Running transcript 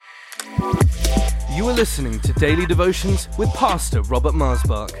You are listening to Daily Devotions with Pastor Robert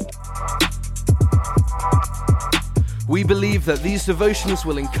Marsbach. We believe that these devotions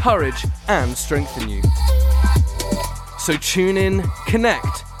will encourage and strengthen you. So tune in,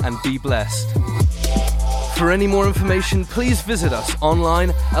 connect, and be blessed. For any more information, please visit us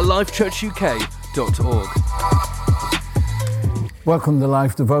online at lifechurchuk.org. Welcome to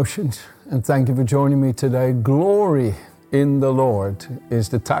Life Devotions, and thank you for joining me today. Glory in the Lord is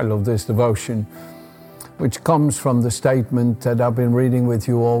the title of this devotion, which comes from the statement that I've been reading with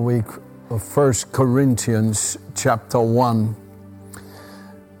you all week of 1 Corinthians chapter 1,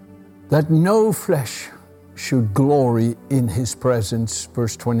 that no flesh should glory in his presence,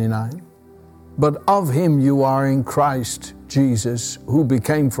 verse 29. But of him you are in Christ Jesus, who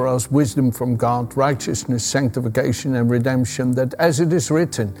became for us wisdom from God, righteousness, sanctification, and redemption, that as it is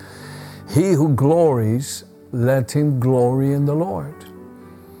written, he who glories, let him glory in the Lord.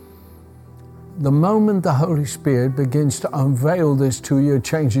 The moment the Holy Spirit begins to unveil this to you, it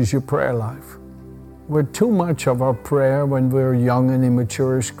changes your prayer life. Where too much of our prayer when we're young and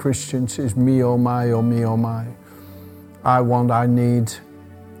immature as Christians is me, oh my, oh me, oh my. I want, I need,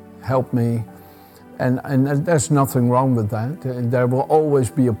 help me. And there's nothing wrong with that. There will always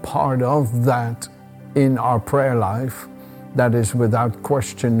be a part of that in our prayer life that is without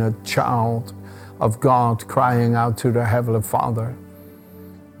question a child of God crying out to the Heavenly Father.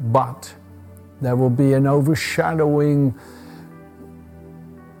 But there will be an overshadowing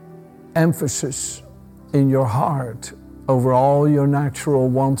emphasis in your heart over all your natural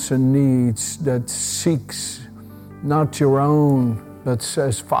wants and needs that seeks not your own, but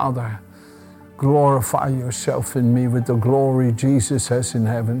says, Father, glorify yourself in me with the glory Jesus has in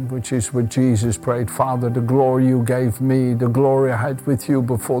heaven, which is what Jesus prayed. Father, the glory you gave me, the glory I had with you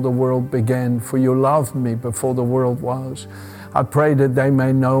before the world began, for you loved me before the world was. I pray that they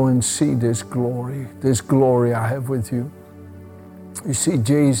may know and see this glory I have with you. You see,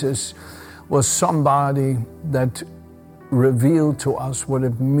 Jesus was somebody that revealed to us what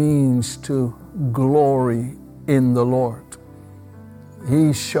it means to glory in the Lord.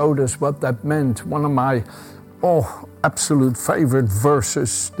 He showed us what that meant. One of my absolute favorite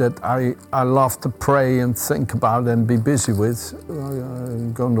verses that I love to pray and think about and be busy with,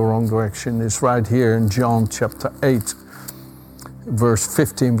 going the wrong direction, is right here in John chapter 8. Verse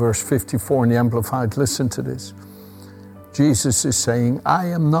 15, verse 54 in the Amplified. Listen to this. Jesus is saying, I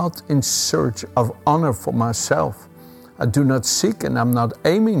am not in search of honor for myself. I do not seek and I'm not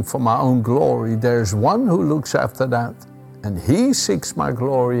aiming for my own glory. There's one who looks after that, and he seeks my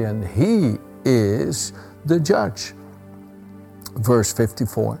glory, and he is the judge. Verse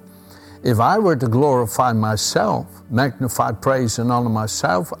 54. If I were to glorify myself, magnify, praise, and honor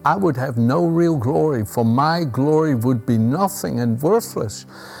myself, I would have no real glory, for my glory would be nothing and worthless.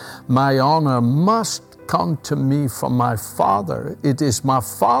 My honor must come to me from my Father. It is my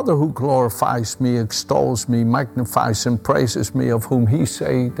Father who glorifies me, extols me, magnifies, and praises me, of whom you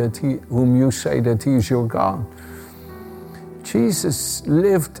say that he is your God. Jesus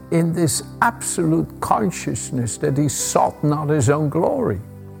lived in this absolute consciousness that he sought not his own glory.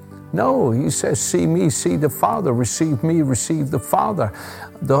 No, he says, see me, see the Father. Receive me, receive the Father.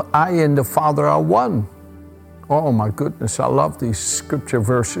 I and the Father are one. Oh my goodness, I love these scripture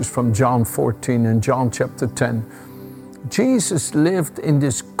verses from John 14 and John chapter 10. Jesus lived in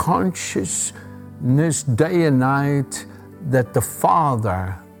this consciousness day and night that the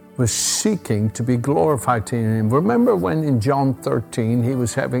Father was seeking to be glorified in him. Remember when in John 13 he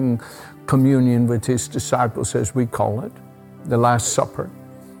was having communion with his disciples, as we call it, the Last Supper,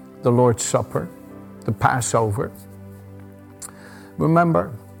 the Lord's Supper, the Passover.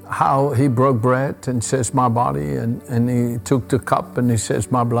 Remember how he broke bread and says, my body, and he took the cup and he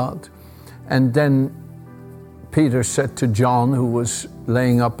says, my blood. And then Peter said to John, who was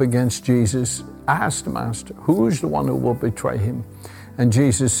laying up against Jesus, ask the Master, who is the one who will betray him? And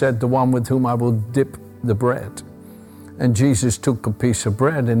Jesus said, the one with whom I will dip the bread. And Jesus took a piece of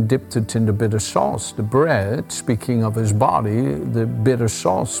bread and dipped it in the bitter sauce. The bread, speaking of his body, the bitter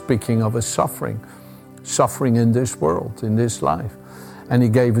sauce, speaking of his suffering in this world, in this life. And he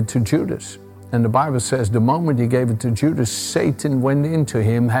gave it to Judas. And the Bible says the moment he gave it to Judas, Satan went into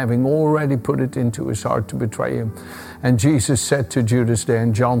him, having already put it into his heart to betray him. And Jesus said to Judas there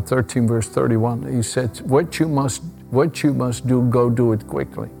in John 13, verse 31, he said, what you must do, go do it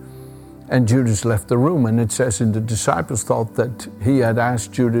quickly. And Judas left the room, and it says, and the disciples thought that he had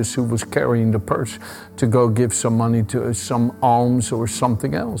asked Judas, who was carrying the purse, to go give some money to some alms or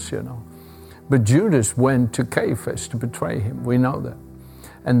something else, But Judas went to Caiaphas to betray him. We know that.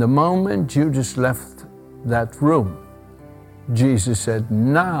 And the moment Judas left that room, Jesus said,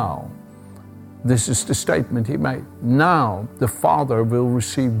 now This is the statement he made. Now the Father will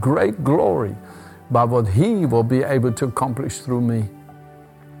receive great glory by what he will be able to accomplish through me.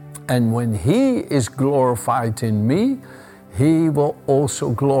 And when he is glorified in me, he will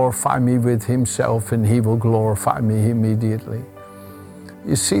also glorify me with himself, and he will glorify me immediately.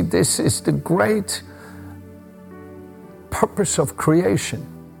 You see, this is the great purpose of creation.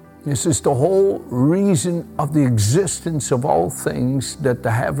 This is the whole reason of the existence of all things, that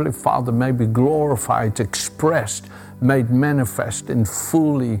the Heavenly Father may be glorified, expressed, made manifest, and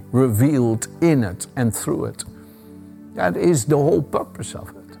fully revealed in it and through it. That is the whole purpose of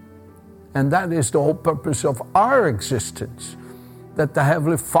it. And that is the whole purpose of our existence, that the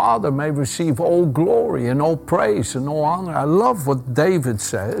Heavenly Father may receive all glory and all praise and all honor. I love what David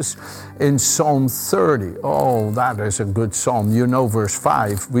says in Psalm 30. Oh, that is a good psalm. You know verse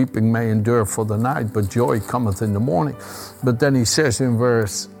 5, weeping may endure for the night, but joy cometh in the morning. But then he says in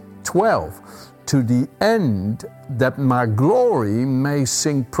verse 12, to the end that my glory may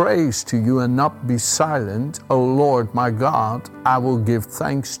sing praise to you and not be silent, O Lord my God, I will give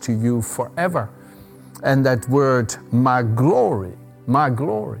thanks to you forever. And that word, my glory.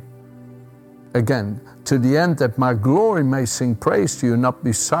 Again, to the end that my glory may sing praise to you and not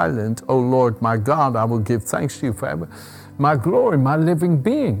be silent, O Lord my God, I will give thanks to you forever. My glory, my living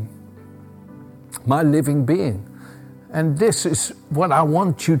being. My living being. And this is what I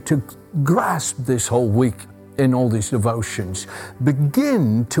want you to grasp this whole week in all these devotions.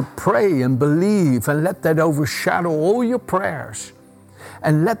 Begin to pray and believe, and let that overshadow all your prayers.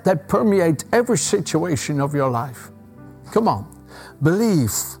 And let that permeate every situation of your life. Come on.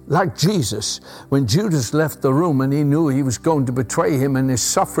 Believe like Jesus. When Judas left the room and he knew he was going to betray him, and his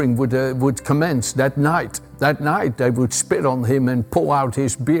suffering would commence that night. That night they would spit on him and pull out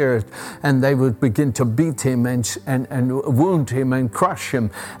his beard, and they would begin to beat him and wound him and crush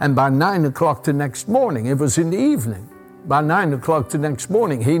him. And by 9 o'clock the next morning, it was in the evening, by 9 o'clock the next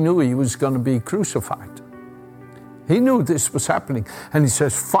morning, he knew he was going to be crucified. He knew this was happening. And he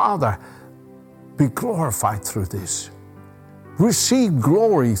says, Father, be glorified through this. Receive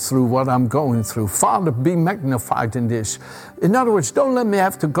glory through what I'm going through. Father, be magnified in this. In other words, don't let me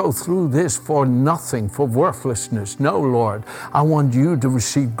have to go through this for nothing, for worthlessness. No, Lord, I want you to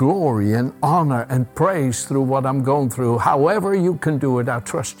receive glory and honor and praise through what I'm going through. However you can do it, I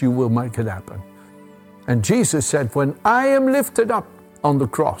trust you will make it happen. And Jesus said, when I am lifted up on the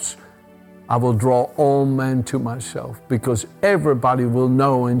cross, I will draw all men to myself, because everybody will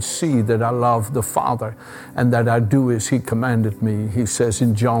know and see that I love the Father and that I do as he commanded me. He says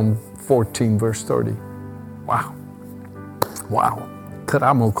in John 14, verse 30. Wow.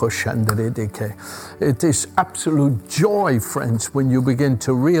 It is absolute joy, friends, when you begin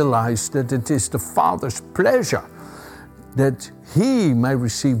to realize that it is the Father's pleasure that he may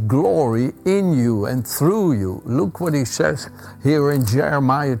receive glory in you and through you. Look what he says here in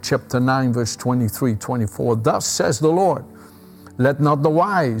Jeremiah chapter 9, verse 23, 24. Thus says the Lord, let not the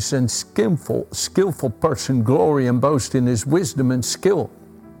wise and skillful person glory and boast in his wisdom and skill.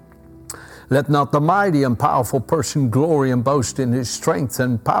 Let not the mighty and powerful person glory and boast in his strength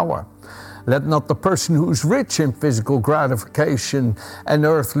and power. Let not the person who's rich in physical gratification and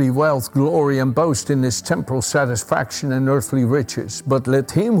earthly wealth glory and boast in his temporal satisfaction and earthly riches. But let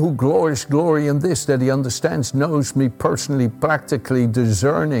him who glories glory in this, that he understands, knows me personally, practically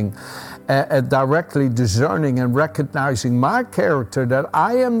discerning, directly discerning and recognizing my character, that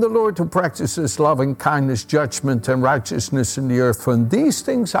I am the Lord who practices love and kindness, judgment and righteousness in the earth. For in these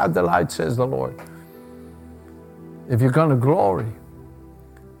things I delight, says the Lord. If you're going to glory,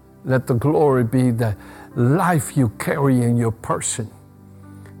 let the glory be the life you carry in your person,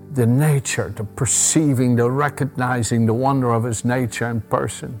 the nature, the perceiving, the recognizing the wonder of his nature and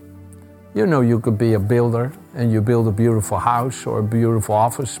person. You know, you could be a builder and you build a beautiful house or a beautiful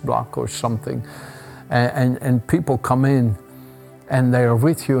office block or something, and people come in and they are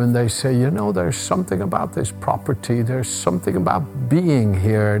with you and they say, you know, there's something about this property, there's something about being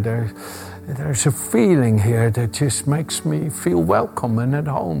here, there's a feeling here that just makes me feel welcome and at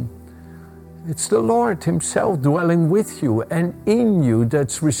home. It's the Lord himself dwelling with you and in you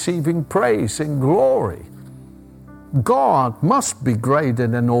that's receiving praise and glory. God must be greater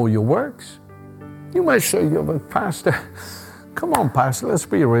than all your works. You may say, yeah, but Pastor, come on, Pastor, let's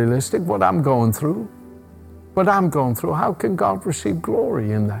be realistic. What I'm going through, how can God receive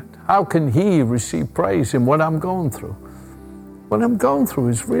glory in that? How can he receive praise in what I'm going through? What I'm going through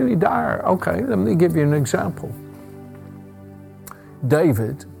is really dire. Okay, let me give you an example.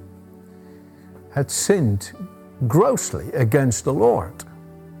 David had sinned grossly against the Lord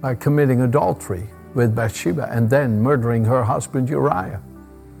by committing adultery with Bathsheba and then murdering her husband Uriah.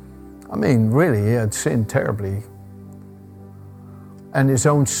 I mean, really, he had sinned terribly. And his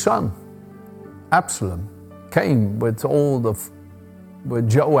own son, Absalom, came with Joab,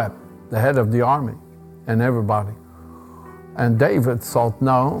 the head of the army, and everybody. And David thought,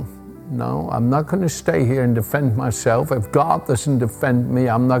 no, I'm not going to stay here and defend myself. If God doesn't defend me,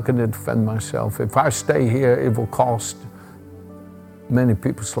 I'm not going to defend myself. If I stay here, it will cost many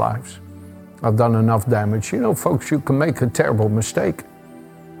people's lives. I've done enough damage. You know, folks, you can make a terrible mistake.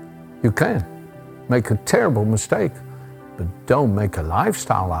 You can make a terrible mistake, but don't make a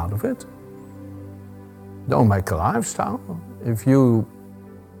lifestyle out of it. Don't make a lifestyle. If you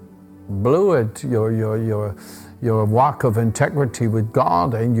blew it, your walk of integrity with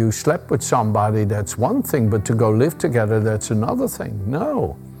God, and you slept with somebody, that's one thing, but to go live together, that's another thing.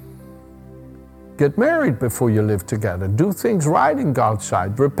 No. Get married before you live together. Do things right in God's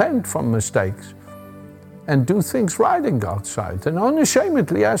sight. Repent from mistakes. And do things right in God's sight. And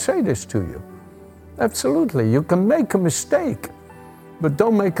unashamedly, I say this to you. Absolutely. You can make a mistake, but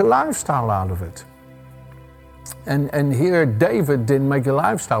don't make a lifestyle out of it. And here David didn't make a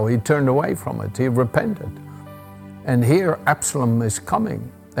lifestyle. He turned away from it. He repented. And here Absalom is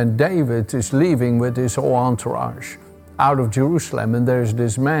coming. And David is leaving with his whole entourage out of Jerusalem. And there's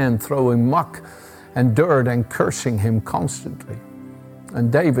this man throwing muck and dirt and cursing him constantly.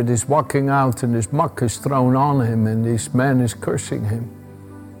 And David is walking out and this muck is thrown on him and this man is cursing him.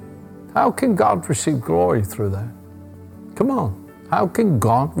 How can God receive glory through that? Come on. How can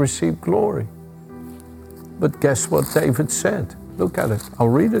God receive glory? But guess what David said? Look at it. I'll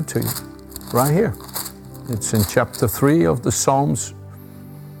read it to you right here. It's in chapter 3 of the Psalms.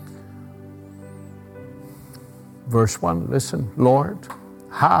 Verse 1, listen. Lord,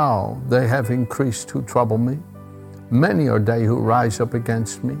 how they have increased who trouble me. Many are they who rise up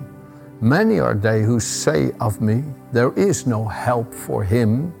against me. Many are they who say of me, there is no help for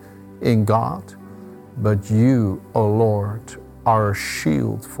him in God. But you, O Lord, are a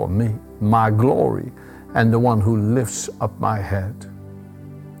shield for me, my glory, and the one who lifts up my head.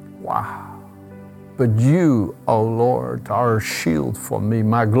 Wow. But you, O Lord, are a shield for me,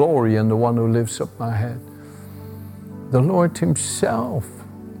 my glory, and the one who lifts up my head. The Lord himself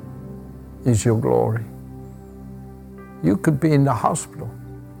is your glory. You could be in the hospital.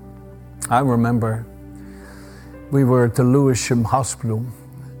 I remember we were at the Lewisham Hospital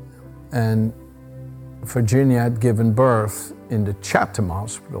and Virginia had given birth in the Chatham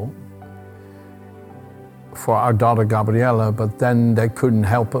Hospital for our daughter Gabriella, but then they couldn't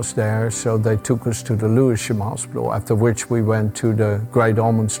help us there, so they took us to the Lewisham Hospital, after which we went to the Great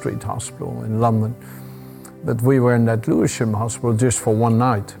Ormond Street Hospital in London. But we were in that Lewisham Hospital just for one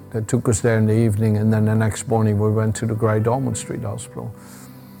night. They took us there in the evening, and then the next morning we went to the Great Ormond Street Hospital.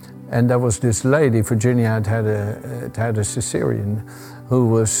 And there was this lady, Virginia had a cesarean, who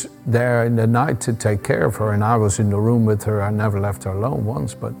was there in the night to take care of her, and I was in the room with her. I never left her alone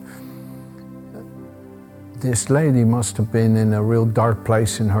once, but this lady must have been in a real dark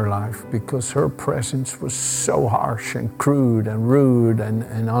place in her life, because her presence was so harsh and crude and rude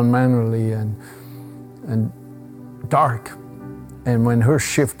and unmannerly and dark. And when her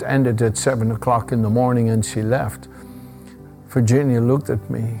shift ended at 7 o'clock in the morning and she left, Virginia looked at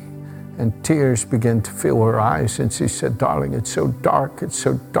me and tears began to fill her eyes, and she said, darling, it's so dark,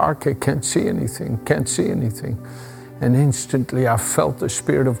 I can't see anything. And instantly I felt the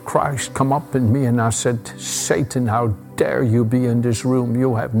Spirit of Christ come up in me, and I said, Satan, how dare you be in this room?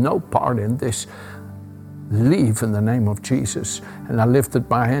 You have no part in this. Leave in the name of Jesus. And I lifted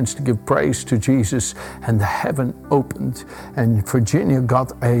my hands to give praise to Jesus, and the heaven opened, and Virginia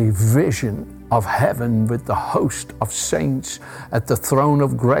got a vision of heaven with the host of saints at the throne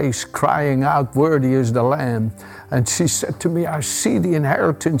of grace crying out, worthy is the Lamb. And she said to me, I see the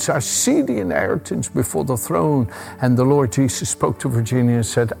inheritance before the throne. And the Lord Jesus spoke to Virginia and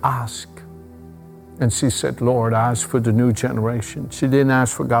said, ask. And she said, Lord, ask for the new generation. She didn't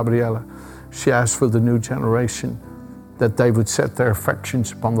ask for Gabriella. She asked for the new generation, that they would set their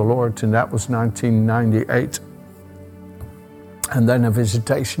affections upon the Lord. And that was 1998. And then a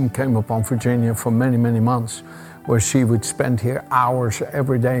visitation came upon Virginia for many, many months, where she would spend here hours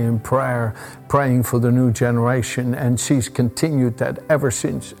every day in prayer, praying for the new generation. And she's continued that ever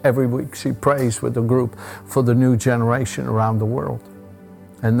since. Every week she prays with a group for the new generation around the world.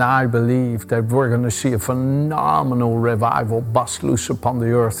 And I believe that we're going to see a phenomenal revival bust loose upon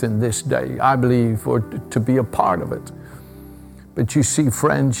the earth in this day. I believe we're to be a part of it. But you see,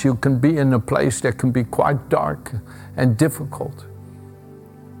 friends, you can be in a place that can be quite dark and difficult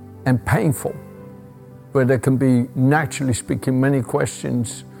and painful, where there can be, naturally speaking, many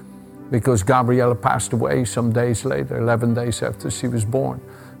questions, because Gabriella passed away some days later, 11 days after she was born.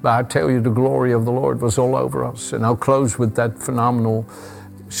 But I tell you, the glory of the Lord was all over us. And I'll close with that phenomenal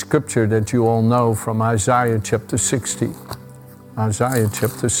scripture that you all know from Isaiah chapter 60. Isaiah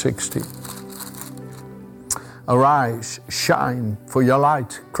chapter 60. Arise, shine, for your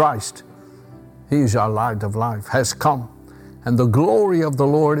light, Christ, He is our light of life, has come. And the glory of the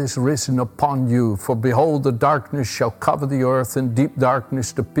Lord is risen upon you. For behold, the darkness shall cover the earth, and deep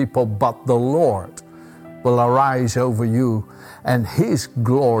darkness the people. But the Lord will arise over you, and His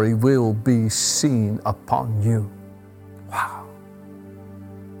glory will be seen upon you. Wow.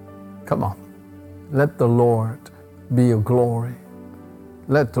 Come on. Let the Lord be your glory.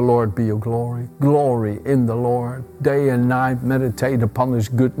 Let the Lord be your glory. Glory in the Lord. Day and night meditate upon His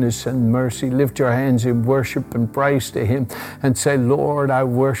goodness and mercy. Lift your hands in worship and praise to Him and say, Lord, I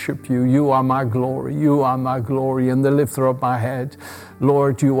worship You. You are my glory. You are my glory and the lifter of my head.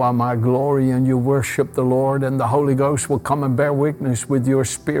 Lord, You are my glory, and you worship the Lord, and the Holy Ghost will come and bear witness with your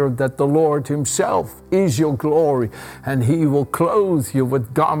spirit that the Lord Himself is your glory, and He will clothe you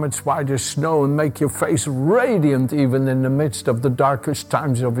with garments white as snow and make your face radiant even in the midst of the darkest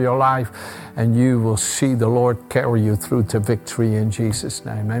times of your life, and you will see the Lord carry you through to victory in Jesus'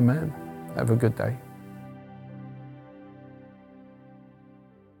 name. Amen. Have a good day.